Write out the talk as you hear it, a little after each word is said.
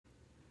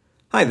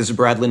Hi, this is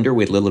Brad Linder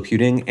with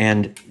Liliputing,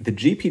 and the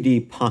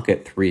GPD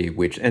Pocket 3,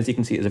 which, as you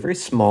can see, is a very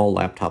small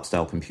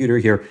laptop-style computer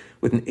here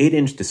with an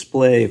 8-inch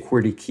display, a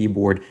QWERTY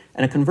keyboard,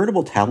 and a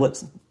convertible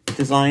tablet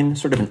design,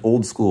 sort of an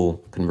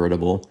old-school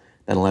convertible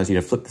that allows you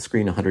to flip the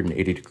screen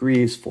 180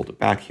 degrees, fold it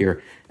back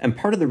here. And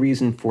part of the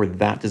reason for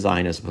that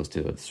design, as opposed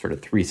to a sort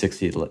of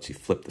 360 that lets you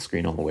flip the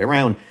screen all the way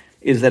around,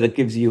 is that it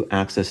gives you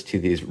access to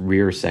these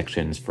rear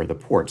sections for the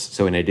ports.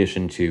 So in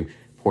addition to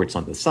ports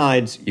on the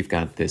sides, you've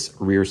got this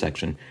rear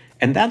section.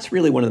 And that's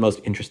really one of the most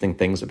interesting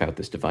things about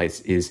this device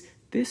is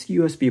this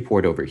USB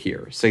port over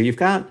here. So you've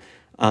got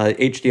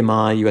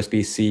HDMI,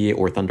 USB-C,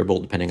 or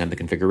Thunderbolt, depending on the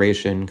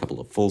configuration, a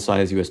couple of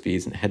full-size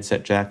USBs and a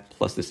headset jack,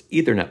 plus this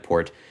Ethernet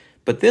port.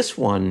 But this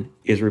one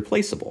is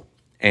replaceable.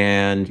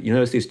 And you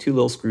notice these two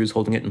little screws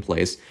holding it in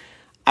place.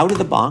 Out of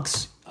the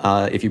box,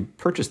 if you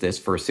purchase this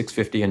for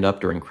 $650 and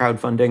up during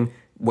crowdfunding,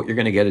 what you're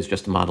going to get is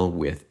just a model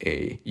with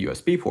a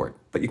USB port.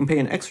 But you can pay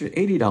an extra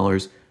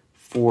 $80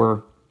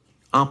 for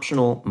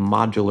optional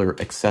modular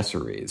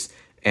accessories.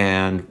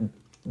 And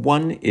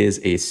one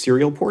is a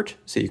serial port,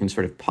 so you can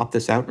sort of pop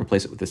this out and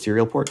replace it with a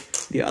serial port.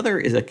 The other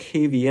is a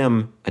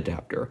KVM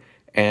adapter.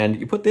 And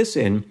you put this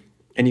in,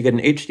 and you get an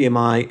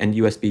HDMI and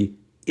USB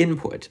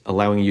input,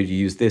 allowing you to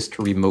use this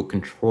to remote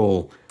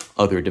control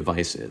other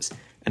devices.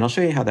 And I'll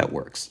show you how that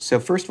works. So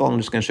first of all, I'm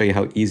just going to show you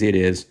how easy it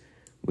is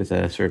with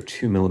a sort of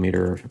 2mm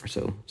or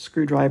so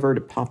screwdriver to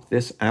pop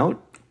this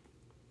out.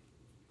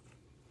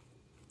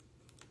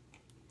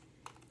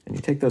 And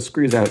you take those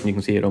screws out and you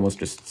can see it almost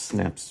just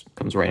snaps,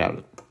 comes right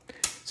out.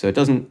 So it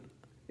doesn't,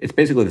 it's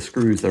basically the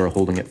screws that are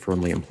holding it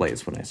firmly in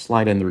place. When I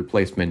slide in the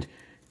replacement,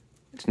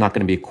 it's not going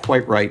to be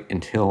quite right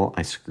until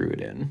I screw it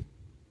in.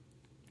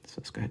 So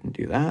let's go ahead and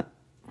do that.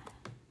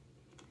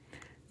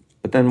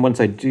 But then once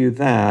I do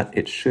that,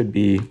 it should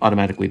be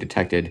automatically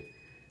detected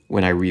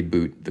when I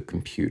reboot the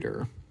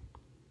computer.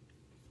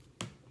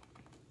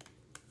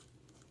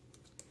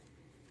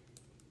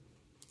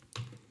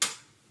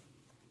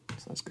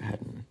 So let's go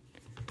ahead and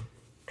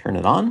turn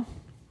it on.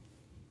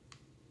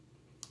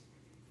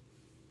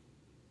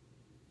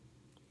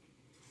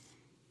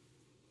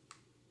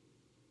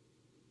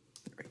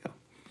 There we go.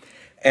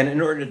 And in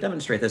order to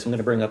demonstrate this, I'm going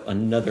to bring up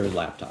another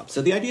laptop.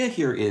 So the idea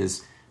here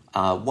is,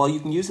 while you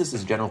can use this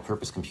as a general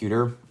purpose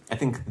computer, I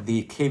think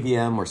the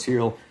KVM or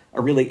serial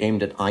are really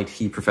aimed at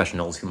IT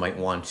professionals who might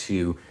want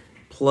to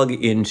plug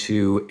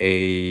into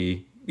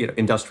a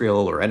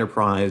industrial or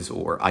enterprise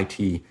or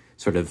IT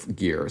sort of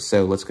gear.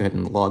 So let's go ahead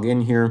and log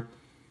in here.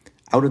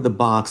 Out of the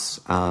box,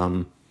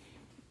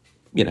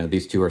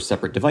 these two are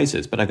separate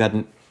devices, but I've got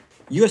an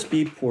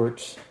USB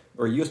port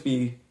or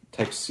USB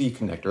Type-C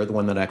connector, the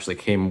one that actually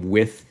came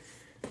with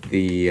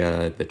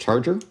the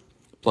charger,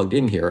 plugged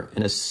in here.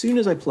 And as soon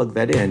as I plug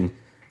that in,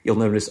 you'll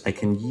notice I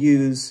can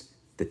use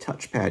the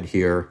touchpad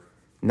here,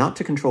 not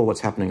to control what's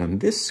happening on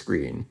this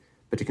screen,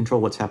 but to control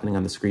what's happening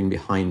on the screen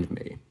behind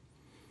me.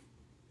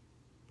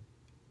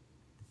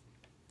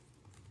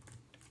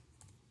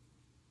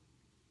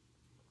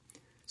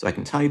 So I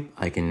can type,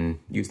 I can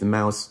use the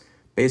mouse.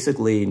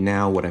 Basically,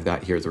 now what I've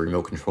got here is a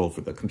remote control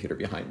for the computer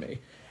behind me.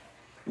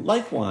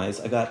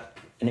 Likewise, I got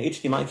an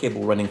HDMI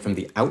cable running from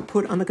the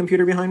output on the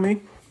computer behind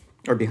me,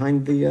 or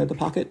behind the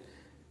Pocket,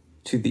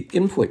 to the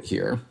input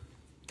here.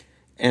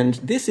 And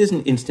this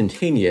isn't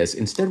instantaneous.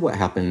 Instead, what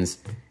happens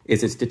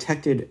is it's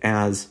detected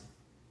as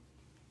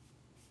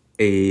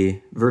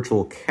a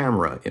virtual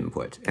camera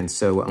input. And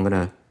so I'm going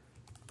to,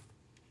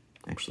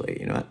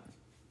 actually, you know what?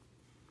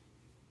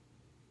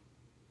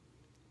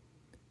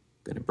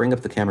 I'm going to bring up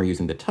the camera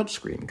using the touch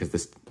screen because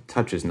this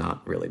touch is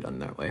not really done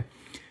that way.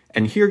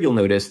 And here you'll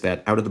notice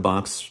that out of the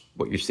box,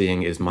 what you're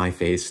seeing is my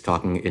face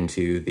talking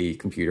into the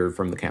computer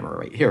from the camera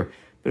right here.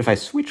 But if I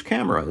switch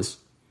cameras,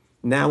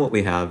 now what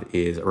we have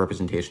is a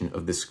representation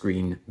of the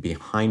screen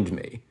behind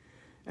me.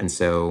 And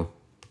so,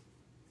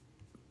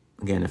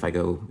 again, if I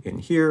go in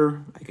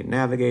here, I can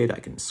navigate, I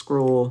can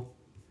scroll,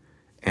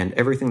 and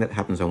everything that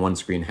happens on one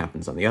screen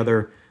happens on the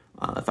other.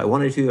 If I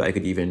wanted to, I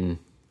could even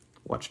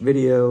watch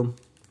video.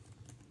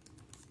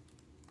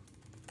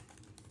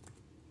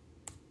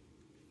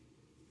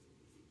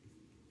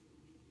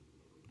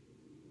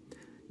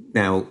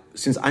 Now,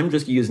 since I'm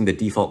just using the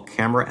default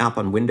camera app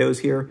on Windows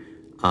here,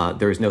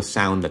 there is no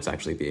sound that's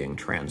actually being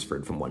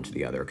transferred from one to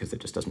the other because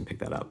it just doesn't pick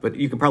that up. But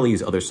you can probably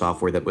use other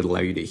software that would allow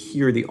you to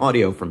hear the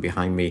audio from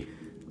behind me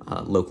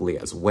locally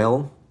as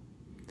well.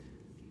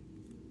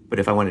 But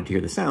if I wanted to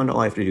hear the sound, all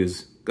I have to do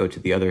is go to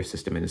the other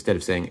system, and instead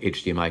of saying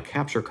HDMI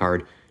capture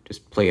card,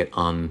 just play it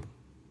on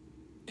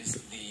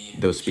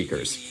those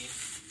speakers.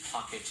 GPD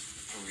Pocket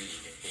 3,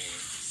 a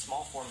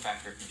small form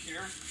factor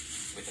computer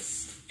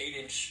with an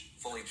 8-inch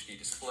Full HD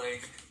display.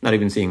 Not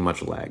even seeing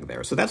much lag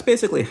there. So that's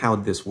basically how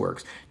this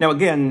works. Now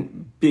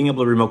again, being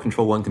able to remote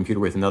control one computer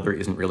with another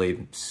isn't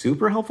really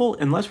super helpful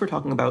unless we're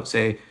talking about,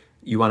 say,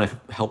 you want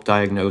to help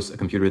diagnose a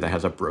computer that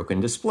has a broken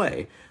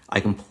display.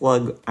 I can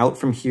plug out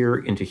from here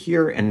into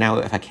here, and now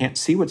if I can't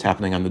see what's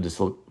happening on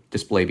the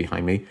display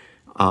behind me,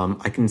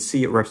 I can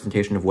see a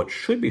representation of what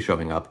should be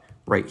showing up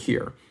right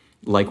here.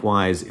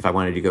 Likewise, if I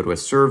wanted to go to a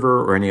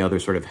server or any other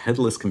sort of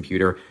headless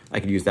computer, I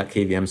could use that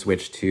KVM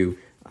switch to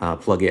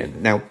plug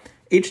in. Now,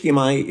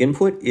 HDMI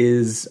input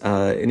is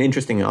an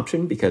interesting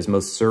option because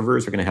most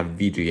servers are going to have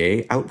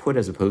VGA output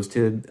as opposed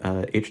to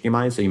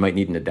HDMI, so you might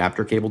need an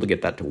adapter cable to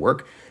get that to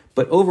work.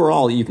 But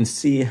overall, you can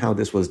see how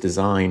this was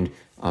designed,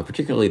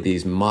 particularly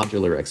these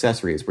modular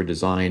accessories were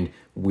designed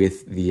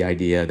with the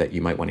idea that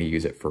you might want to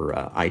use it for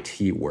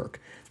IT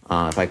work.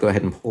 If I go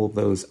ahead and pull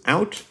those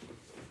out,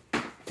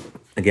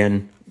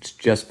 again, it's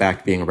just back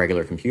to being a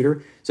regular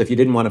computer. So if you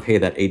didn't want to pay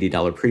that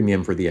 $80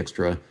 premium for the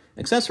extra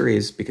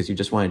accessories because you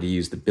just wanted to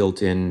use the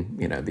built-in,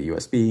 the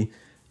USB,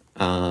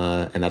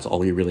 and that's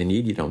all you really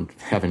need, you don't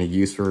have any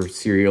use for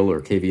serial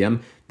or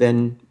KVM,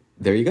 then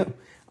there you go.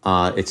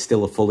 It's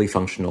still a fully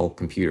functional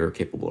computer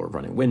capable of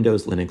running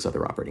Windows, Linux,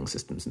 other operating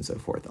systems, and so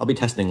forth. I'll be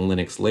testing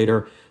Linux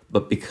later,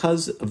 but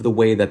because of the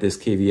way that this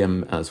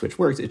KVM switch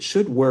works, it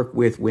should work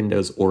with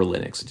Windows or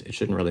Linux. It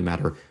shouldn't really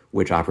matter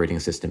which operating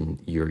system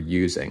you're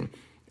using.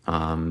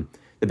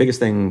 The biggest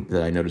thing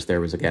that I noticed there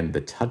was, again,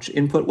 the touch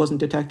input wasn't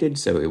detected,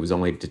 so it was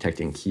only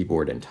detecting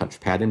keyboard and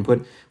touchpad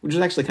input, which is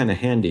actually kind of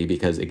handy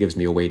because it gives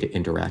me a way to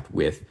interact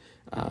with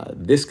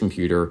this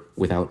computer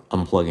without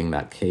unplugging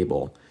that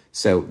cable.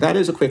 So that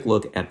is a quick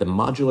look at the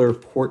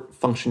modular port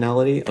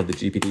functionality of the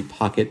GPD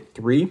Pocket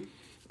 3. You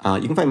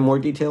can find more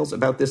details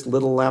about this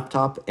little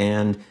laptop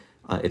and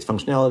its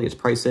functionality, its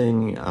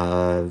pricing,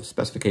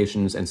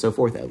 specifications, and so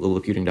forth at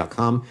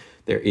littleputing.com.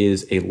 There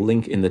is a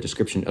link in the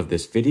description of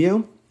this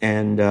video,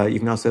 and you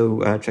can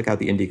also check out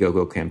the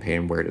Indiegogo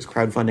campaign where it is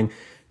crowdfunding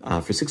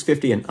for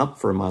 $650 and up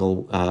for a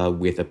model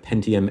with a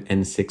Pentium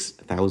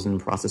N6000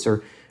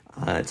 processor.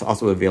 It's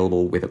also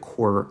available with a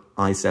Core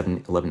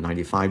i7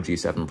 1195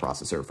 G7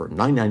 processor for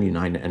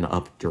 $999 and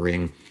up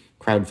during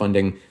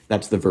crowdfunding.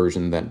 That's the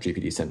version that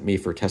GPD sent me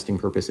for testing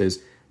purposes.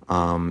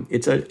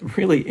 It's a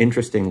really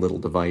interesting little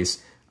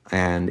device,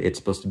 and it's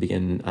supposed to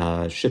begin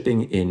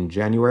shipping in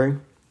January.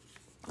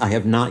 I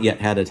have not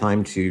yet had a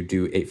time to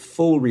do a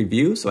full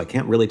review, so I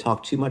can't really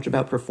talk too much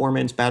about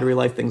performance, battery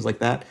life, things like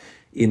that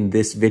in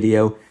this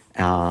video.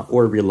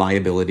 Or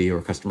reliability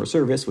or customer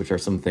service, which are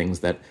some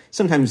things that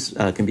sometimes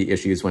can be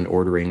issues when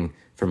ordering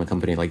from a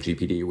company like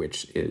GPD,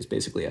 which is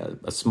basically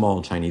a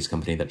small Chinese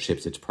company that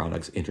ships its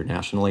products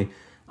internationally.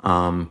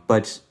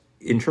 But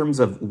in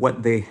terms of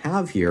what they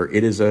have here,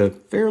 it is a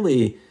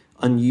fairly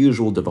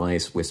unusual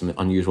device with some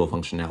unusual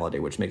functionality,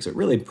 which makes it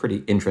really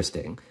pretty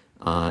interesting,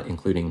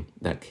 including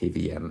that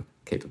KVM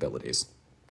capabilities.